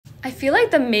I feel like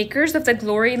the makers of the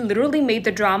Glory literally made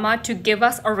the drama to give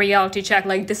us a reality check.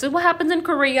 Like, this is what happens in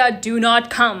Korea, do not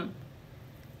come.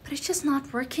 But it's just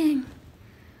not working.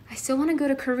 I still want to go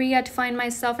to Korea to find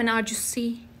myself an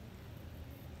Ahjuicy.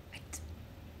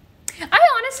 I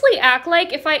honestly act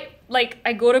like if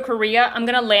I go to Korea, I'm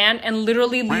gonna land and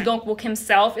literally Lee Dong-wook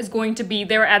himself is going to be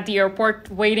there at the airport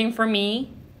waiting for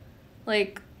me.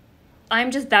 Like,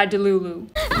 I'm just that delulu.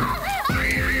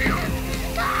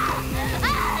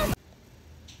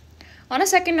 On a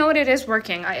second note, it is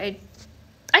working. I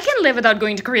can live without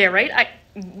going to Korea, right?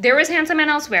 There is handsome men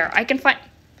elsewhere. I can find...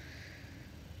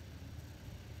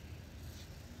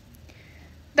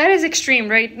 That is extreme,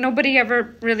 right? Nobody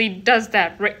ever really does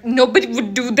that, right? Nobody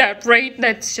would do that, right?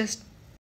 That's just...